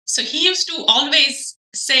So he used to always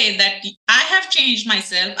say that I have changed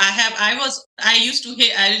myself. I used to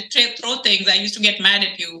hit, throw things. I used to get mad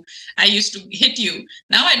at you. I used to hit you.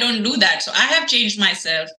 Now I don't do that. So I have changed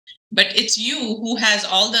myself. But it's you who has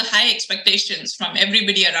all the high expectations from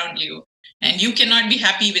everybody around you. And you cannot be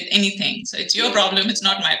happy with anything. So it's your problem. It's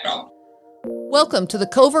not my problem. Welcome to the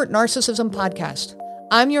Covert Narcissism podcast.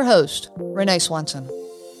 I'm your host, Renee Swanson.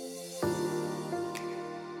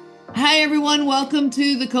 Hi, everyone. Welcome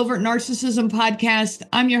to the Covert Narcissism podcast.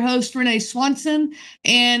 I'm your host, Renee Swanson,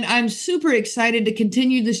 and I'm super excited to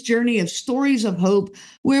continue this journey of stories of hope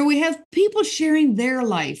where we have people sharing their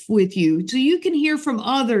life with you so you can hear from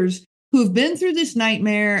others who have been through this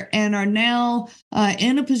nightmare and are now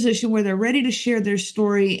in a position where they're ready to share their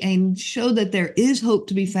story and show that there is hope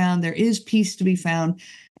to be found, there is peace to be found.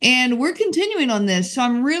 And we're continuing on this. So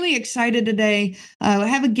I'm really excited today. I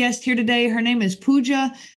have a guest here today. Her name is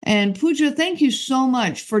Pooja. And Pooja, thank you so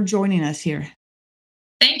much for joining us here.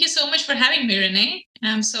 Thank you so much for having me, Renee.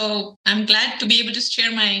 I'm glad to be able to share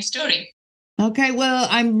my story. Okay, well,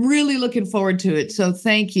 I'm really looking forward to it. So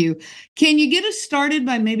thank you. Can you get us started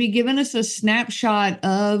by maybe giving us a snapshot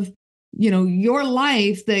of, your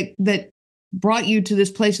life that brought you to this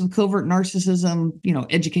place of covert narcissism,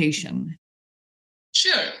 education?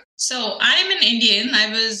 Sure. So I'm an Indian. I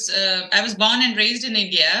was born and raised in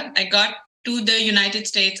India. I got to the United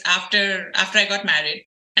States after I got married,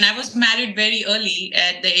 and I was married very early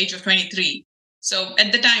at the age of 23. So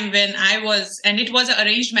at the time when it was an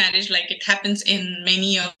arranged marriage, like it happens in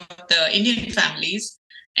many of the Indian families,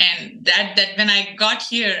 and that when I got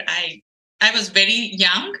here, I was very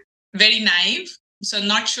young, very naive, so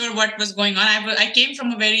not sure what was going on. I came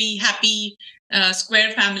from a very happy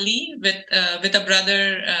square family with a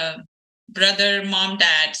brother, mom,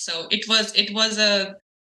 dad. So it was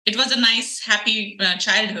a nice, happy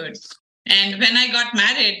childhood. And when I got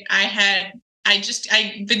married,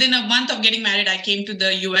 within a month of getting married, I came to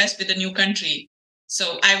the US with a new country.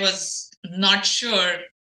 So I was not sure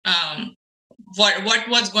what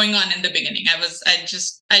was going on in the beginning. I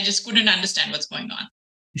just couldn't understand what's going on.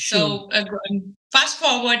 Sure. So fast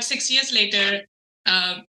forward 6 years later,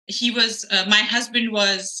 my husband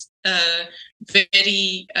was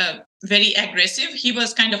very aggressive. He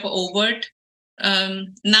was kind of an overt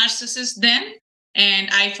narcissist then. And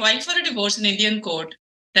I filed for a divorce in Indian court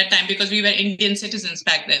that time because we were Indian citizens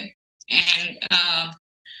back then. And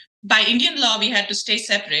by Indian law, we had to stay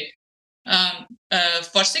separate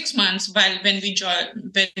for 6 months when we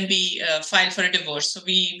filed for a divorce. So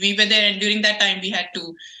we were there, and during that time, we had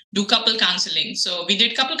to do couple counseling. So we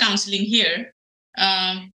did couple counseling here.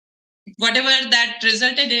 Whatever that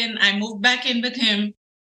resulted in, I moved back in with him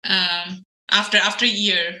after a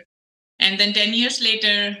year. And then 10 years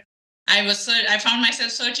later, I found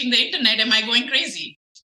myself searching the internet. Am I going crazy?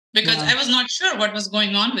 Because I was not sure what was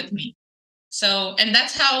going on with me. So, and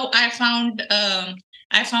that's how I found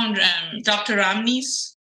Dr.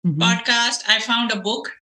 Ramni's podcast. I found a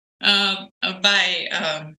book by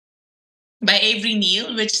Avery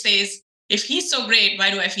Neal, which says, if he's so great, why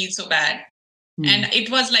do I feel so bad? And it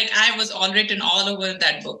was like I was all written all over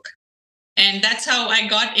that book. And that's how I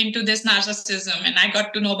got into this narcissism. And I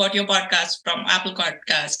got to know about your podcast from Apple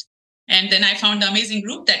Podcast. And then I found the amazing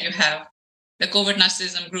group that you have, the Covert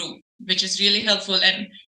Narcissism group, which is really helpful. And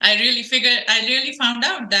I really found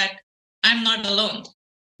out that I'm not alone.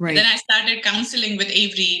 Right. Then I started counseling with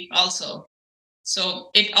Avery also. So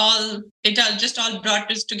it all just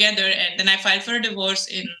brought us together. And then I filed for a divorce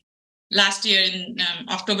in last year in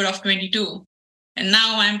October of 22. And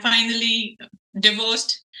now I'm finally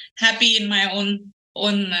divorced, happy in my own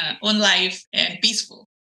life, and peaceful.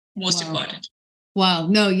 Most important. Wow.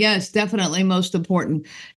 No, yes, definitely most important.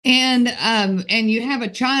 And you have a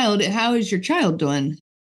child. How is your child doing?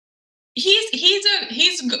 He's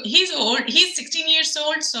old. He's 16 years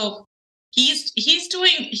old. So he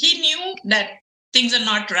knew that things are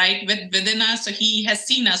not right within us. So he has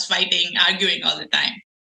seen us fighting, arguing all the time.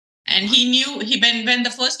 And he knew when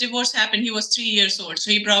the first divorce happened, he was 3 years old.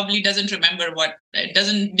 So he probably doesn't remember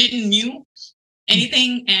didn't knew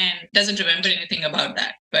anything and doesn't remember anything about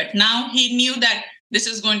that. But now he knew that this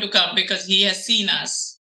is going to come because he has seen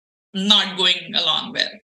us not going along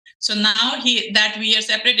well. So now that we are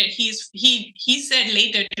separated, he said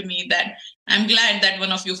later to me that I'm glad that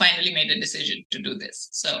one of you finally made a decision to do this.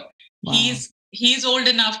 So he's old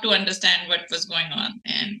enough to understand what was going on,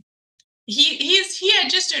 and he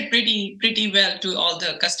adjusted pretty well to all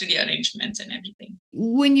the custody arrangements and everything.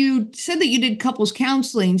 When you said that you did couples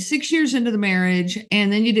counseling 6 years into the marriage,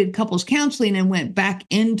 and then you did couples counseling and went back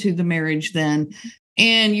into the marriage then,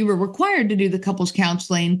 and you were required to do the couples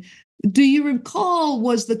counseling, Do you recall,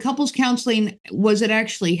 was the couples counseling, was it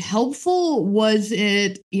actually helpful? Was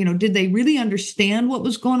it, did they really understand what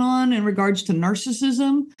was going on in regards to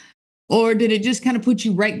narcissism? Or did it just kind of put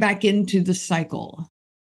you right back into the cycle?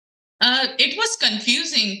 It was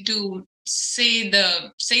confusing to say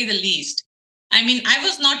the least. I mean, I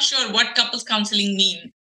was not sure what couples counseling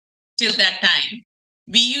mean till that time.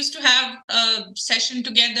 We used to have a session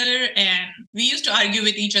together and we used to argue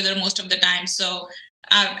with each other most of the time. So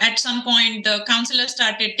at some point, the counselor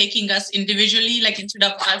started taking us individually, like instead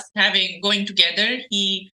of us going together,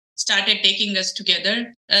 he started taking us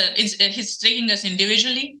together. He's taking us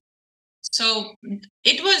individually. So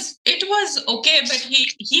it was okay, but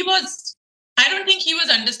he was, I don't think he was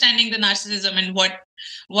understanding the narcissism and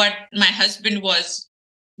what my husband was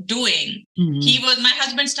doing. Mm-hmm. My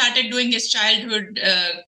husband started doing his childhood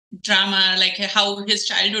drama, like how his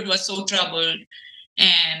childhood was so troubled,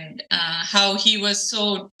 and how he was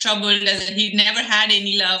so troubled as he never had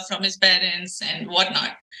any love from his parents and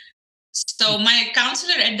whatnot. So my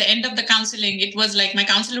counselor, at the end of the counseling, it was like my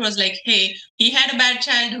counselor was like, hey, he had a bad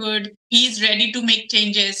childhood, he's ready to make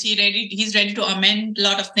changes, he's ready to amend a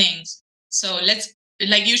lot of things, so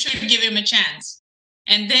you should give him a chance.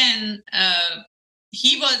 And then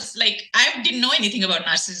he was like, I didn't know anything about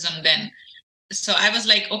narcissism then, so I was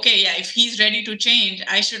like, okay, yeah, if he's ready to change,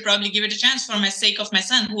 I should probably give it a chance for my sake of my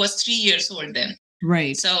son, who was 3 years old then.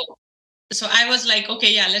 Right. So I was like,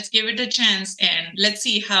 okay, yeah, let's give it a chance and let's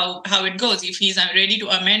see how it goes, if he's ready to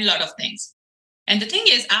amend a lot of things. And the thing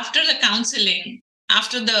is, after the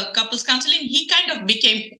couples counseling, he kind of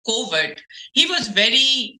became covert. He was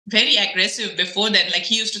very, very aggressive before then. Like,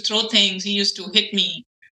 he used to throw things, he used to hit me.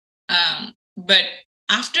 But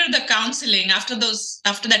after the counseling, after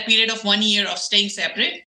that period of 1 year of staying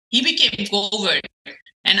separate, he became covert.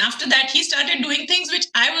 And after that, he started doing things which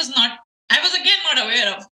I was again not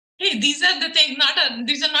aware of. Hey, these are the things,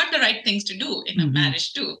 these are not the right things to do in a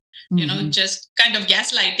marriage too. Just kind of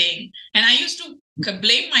gaslighting. And I used to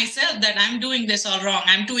blame myself that I'm doing this all wrong.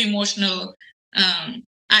 I'm too emotional.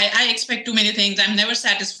 I expect too many things. I'm never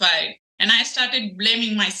satisfied. And I started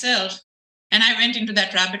blaming myself, and I went into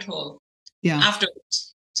that rabbit hole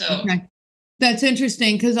afterwards. So. Okay. That's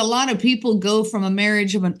interesting, because a lot of people go from a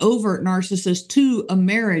marriage of an overt narcissist to a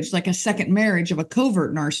marriage, like a second marriage of a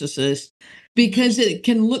covert narcissist, because it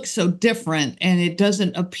can look so different and it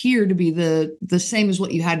doesn't appear to be the same as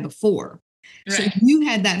what you had before. Right. So you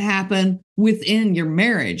had that happen within your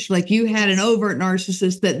marriage. Like, you had an overt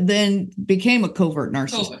narcissist that then became a covert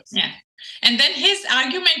narcissist. Yeah. And then his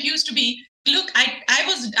argument used to be, look, I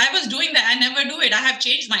was doing that. I never do it. I have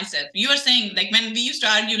changed myself. You were saying, like, when we used to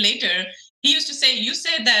argue later, he used to say, you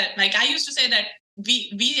said that, like, I used to say that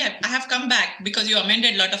I have come back because you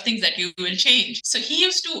amended a lot of things that you will change. So he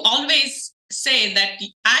used to always say that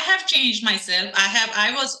I have changed myself.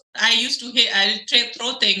 I used to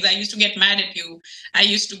throw things. I used to get mad at you. I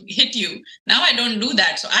used to hit you. Now I don't do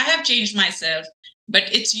that. So I have changed myself. But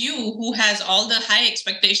it's you who has all the high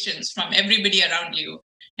expectations from everybody around you.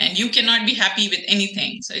 And you cannot be happy with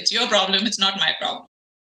anything. So it's your problem. It's not my problem.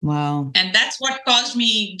 Wow. And that's what caused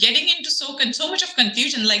me getting into so much of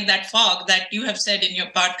confusion, like that fog that you have said in your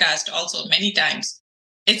podcast also many times.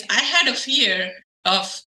 I had a fear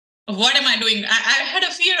of what am I doing? I had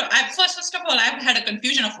a fear. First of all, I've had a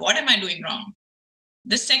confusion of what am I doing wrong?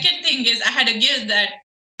 The second thing is I had a guilt that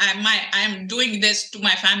I'm doing this to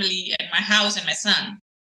my family and my house and my son.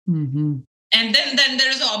 Mm-hmm. And then there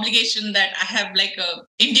is an obligation that I have, like a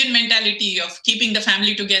Indian mentality of keeping the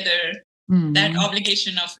family together. Mm-hmm. That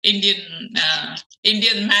obligation of Indian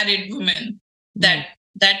married women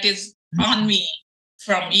that is on me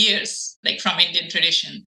from years, like from Indian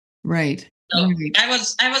tradition. Right. So right.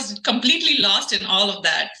 I was completely lost in all of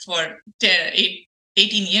that for 18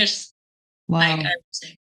 years. Wow. I would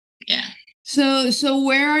say. Yeah. So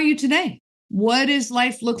where are you today? What does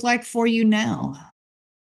life look like for you now?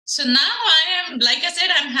 So now I am, like I said,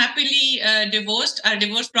 I'm happily divorced. Our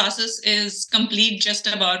divorce process is complete just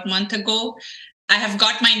about a month ago. I have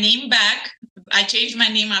got my name back. I changed my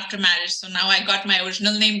name after marriage. So now I got my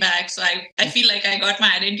original name back. So I feel like I got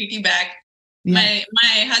my identity back. Yeah.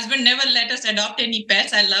 My husband never let us adopt any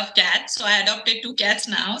pets. I love cats. So I adopted 2 cats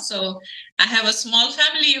now. So I have a small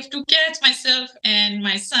family of 2 cats, myself and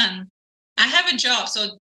my son. I have a job.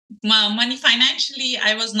 So money financially,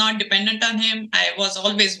 I was not dependent on him. I was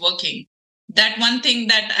always working. That one thing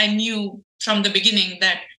that I knew from the beginning,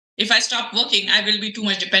 that if I stop working, I will be too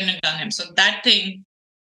much dependent on him. So that thing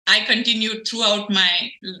I continued throughout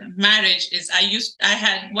my marriage.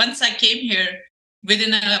 Once I came here,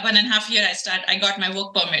 within 1.5 years, I got my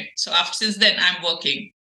work permit. So since then I'm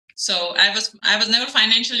working. So I was never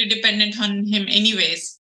financially dependent on him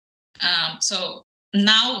anyways. So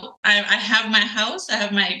now I have my house, I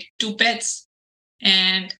have my 2 pets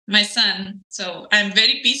and my son. So I'm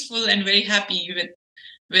very peaceful and very happy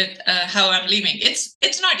with how I'm living.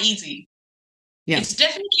 It's not easy. Yeah. It's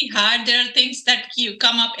definitely hard. There are things that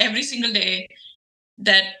come up every single day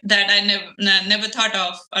that I never thought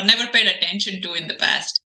of or never paid attention to in the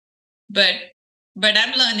past. But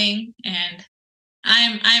I'm learning, and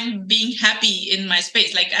I'm being happy in my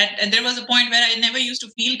space. Like there was a point where I never used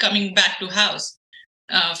to feel coming back to house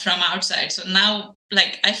from outside. So now,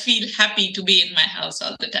 like, I feel happy to be in my house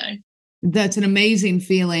all the time. That's an amazing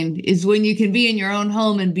feeling, is when you can be in your own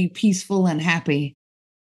home and be peaceful and happy.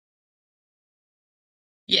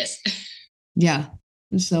 Yes. Yeah.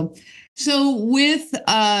 So with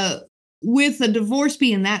a divorce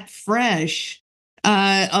being that fresh,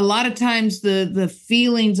 a lot of times the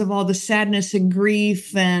feelings of all the sadness and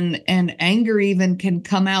grief and anger even can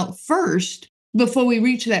come out first before we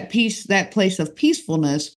reach that place of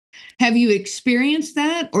peacefulness. Have you experienced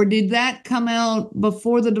that, or did that come out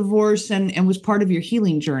before the divorce and was part of your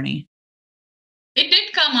healing journey? It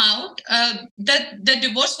did come out. The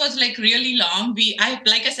divorce was like really long.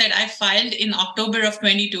 Like I said, I filed in October of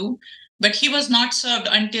 22, but he was not served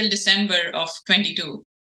until December of 22.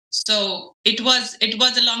 So it was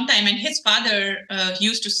a long time, and his father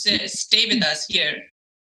used to stay with us here.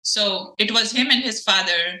 So it was him and his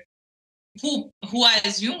father who I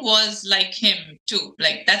assume was like him too.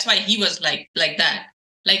 Like that's why he was like that,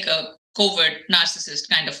 like a covert narcissist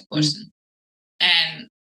kind of person. And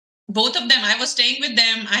both of them, I was staying with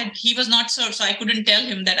them. He was not served, so I couldn't tell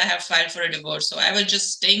him that I have filed for a divorce. So I was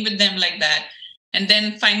just staying with them like that. And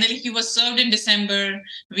then finally he was served in December.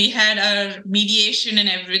 We had our mediation and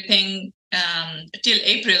everything till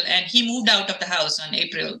April, and he moved out of the house on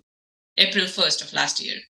April 1st of last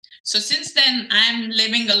year. So since then I'm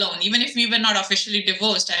living alone. Even if we were not officially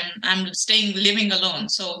divorced, I'm staying living alone.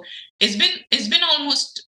 So it's been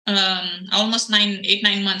almost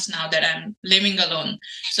 9 months now that I'm living alone.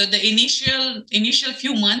 So the initial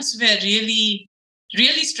few months were really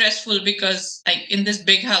stressful, because like in this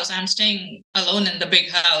big house, I'm staying alone in the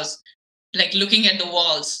big house, like looking at the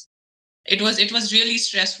walls. It was really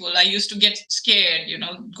stressful. I used to get scared,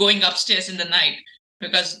 going upstairs in the night,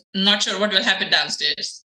 because I'm not sure what will happen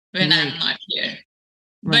downstairs when I'm not here.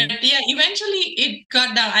 Right. But yeah, eventually it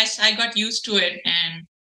got down. I got used to it, and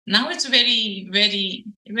now it's very, very,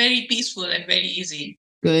 very peaceful and very easy.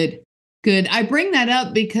 Good. I bring that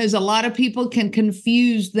up because a lot of people can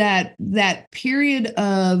confuse that period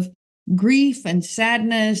of grief and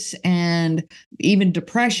sadness and even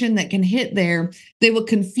depression that can hit there. They will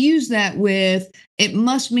confuse that with, it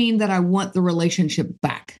must mean that I want the relationship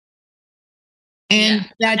back. And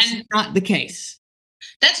that's not the case.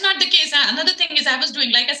 That's not the case. Another thing is, I was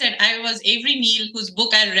doing, like I said, I was Avery Neal, whose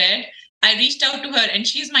book I read. I reached out to her, and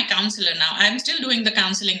she's my counselor now. I'm still doing the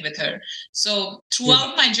counseling with her. So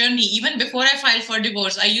throughout my journey, even before I filed for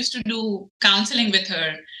divorce, I used to do counseling with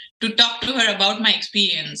her to talk to her about my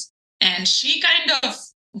experience. And she kind of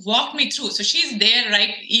walked me through. So she's there,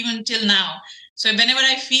 right, even till now. So whenever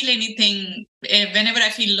I feel anything, whenever I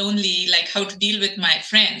feel lonely, like how to deal with my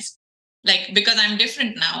friends, like, because I'm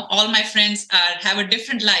different now, all my friends have a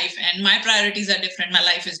different life, and my priorities are different. My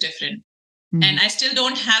life is different. Mm-hmm. And I still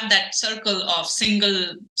don't have that circle of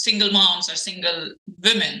single moms or single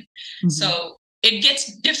women. Mm-hmm. So it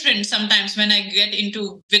gets different sometimes when I get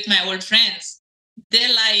into with my old friends, their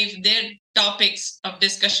life, their topics of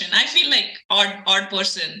discussion. I feel like odd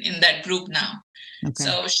person in that group now. Okay.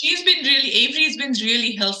 So Avery has been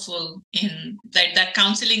really helpful in that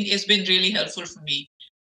counseling has been really helpful for me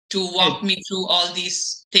to walk me through all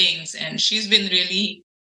these things. And she's been really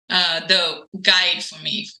the guide for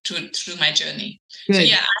me through my journey. Good. So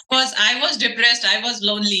yeah, I was depressed. I was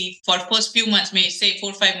lonely for first few months, maybe say 4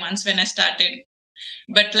 or 5 months when I started.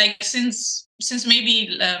 But like since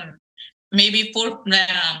maybe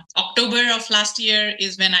October of last year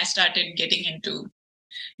is when I started getting into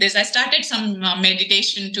this. I started some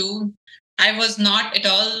meditation too. I was not at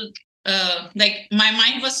all like, my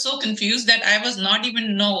mind was so confused that I didn't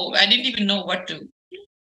even know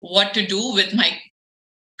what to do with my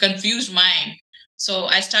confused mind. So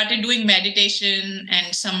I started doing meditation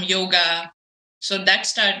and some yoga. So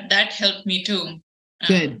that helped me too.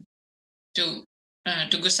 Good. To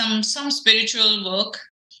go some spiritual work.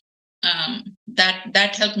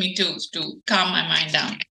 That helped me too, to calm my mind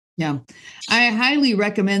down. Yeah, I highly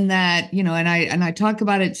recommend that, and I talk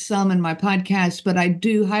about it some in my podcast, but I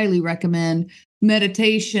do highly recommend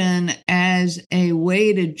meditation as a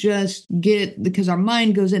way to just because our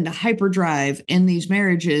mind goes into hyperdrive in these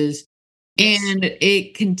marriages, and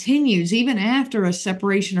it continues even after a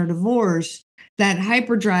separation or divorce. That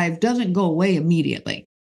hyperdrive doesn't go away immediately.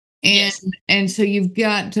 And so you've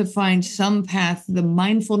got to find some path, the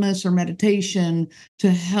mindfulness or meditation,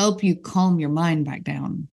 to help you calm your mind back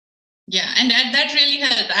down. Yeah, and that really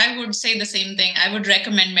helped. I would say the same thing. I would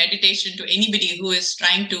recommend meditation to anybody who is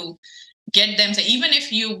trying to get them. So even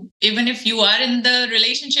if you are in the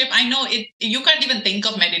relationship, I know you can't even think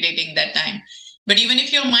of meditating that time. But even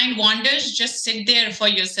if your mind wanders, just sit there for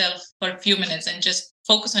yourself for a few minutes and just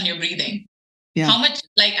focus on your breathing. Yeah. How much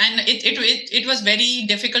and it was very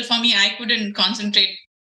difficult for me. I couldn't concentrate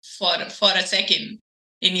for a second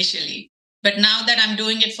initially. But now that I'm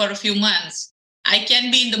doing it for a few months, I can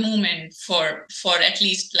be in the moment for at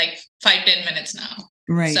least 5-10 minutes now.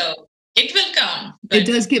 Right. So it will come. It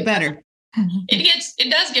does get better. It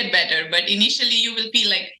does get better, but initially you will feel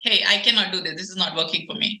like, hey, I cannot do this. This is not working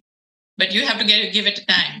for me. But you have to give it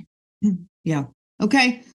time. Yeah.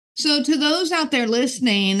 Okay. So to those out there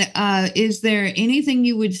listening, is there anything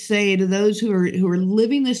you would say to those who are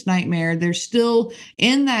living this nightmare? They're still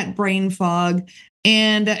in that brain fog,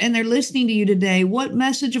 and they're listening to you today. What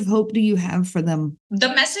message of hope do you have for them? The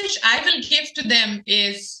message I will give to them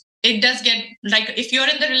is, it does get if you're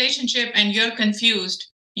in the relationship and you're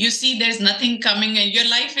confused, you see there's nothing coming and your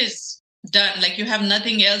life is done. You have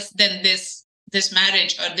nothing else than this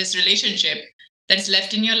marriage or this relationship that's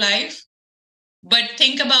left in your life. But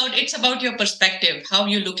think about, it's about your perspective, how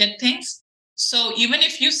you look at things. So even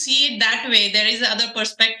if you see it that way, there is another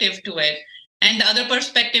perspective to it. And the other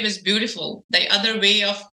perspective is beautiful. The other way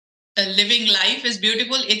of living life is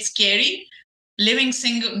beautiful. It's scary. Living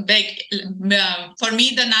single, for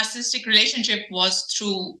me, the narcissistic relationship was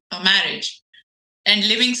through a marriage. And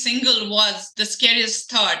living single was the scariest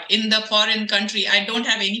thought in the foreign country. I don't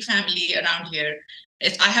have any family around here.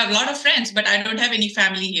 I have a lot of friends, but I don't have any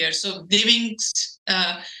family here. So living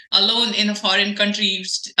alone in a foreign country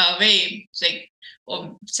away,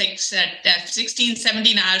 16,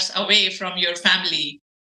 17 hours away from your family,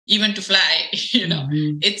 even to fly,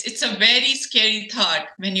 it's a very scary thought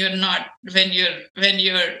when you're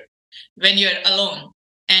alone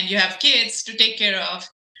and you have kids to take care of.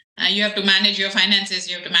 You have to manage your finances.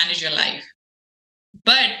 You have to manage your life.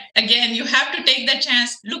 But again, you have to take that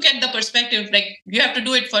chance. Look at the perspective. You have to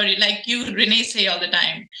do it for, you, Renee, say all the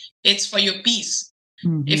time. It's for your peace.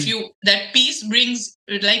 Mm-hmm. If that peace brings,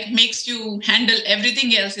 makes you handle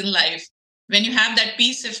everything else in life. When you have that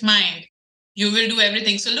peace of mind, you will do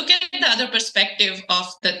everything. So look at the other perspective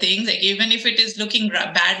of the things. Even if it is looking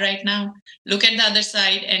bad right now, look at the other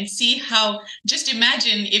side and see how. Just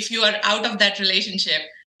imagine if you are out of that relationship,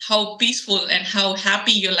 how peaceful and how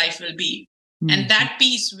happy your life will be. And that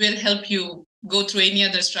peace will help you go through any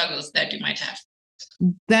other struggles that you might have.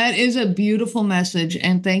 That is a beautiful message.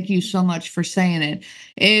 And thank you so much for saying it.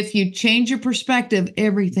 If you change your perspective,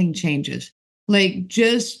 everything changes.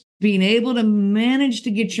 Just being able to manage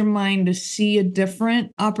to get your mind to see a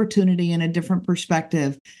different opportunity and a different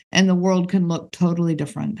perspective, and the world can look totally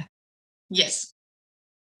different. Yes.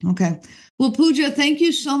 Okay. Well, Pooja, thank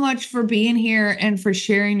you so much for being here and for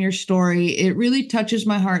sharing your story. It really touches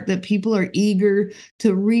my heart that people are eager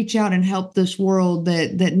to reach out and help this world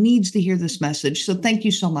that needs to hear this message. So thank you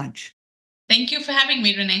so much. Thank you for having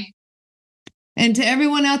me, Renee. And to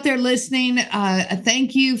everyone out there listening,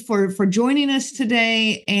 thank you for joining us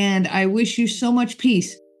today. And I wish you so much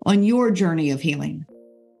peace on your journey of healing.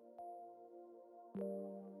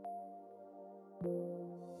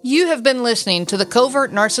 You have been listening to the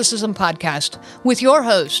Covert Narcissism podcast with your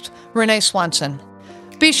host, Renee Swanson.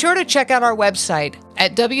 Be sure to check out our website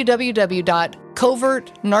at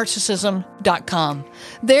www.covertnarcissism.com.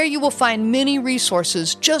 There you will find many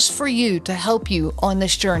resources just for you to help you on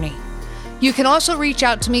this journey. You can also reach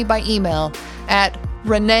out to me by email at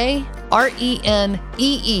Renee,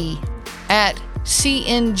 RENEE, at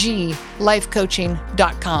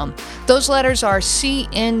cnglifecoaching.com. Those letters are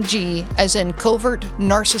CNG, as in Covert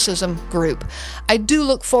Narcissism Group. I do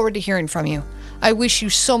look forward to hearing from you. I wish you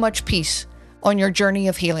so much peace on your journey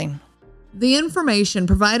of healing. The information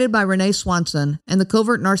provided by Renee Swanson and the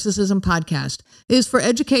Covert Narcissism podcast is for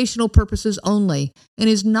educational purposes only and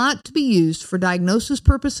is not to be used for diagnosis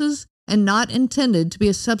purposes and not intended to be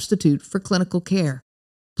a substitute for clinical care.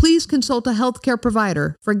 Please consult a healthcare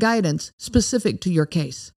provider for guidance specific to your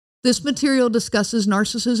case. This material discusses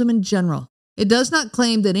narcissism in general. It does not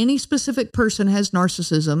claim that any specific person has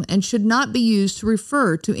narcissism and should not be used to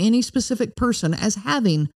refer to any specific person as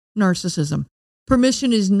having narcissism.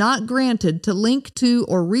 Permission is not granted to link to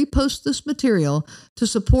or repost this material to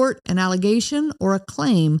support an allegation or a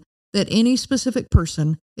claim that any specific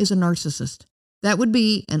person is a narcissist. That would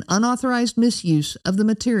be an unauthorized misuse of the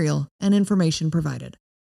material and information provided.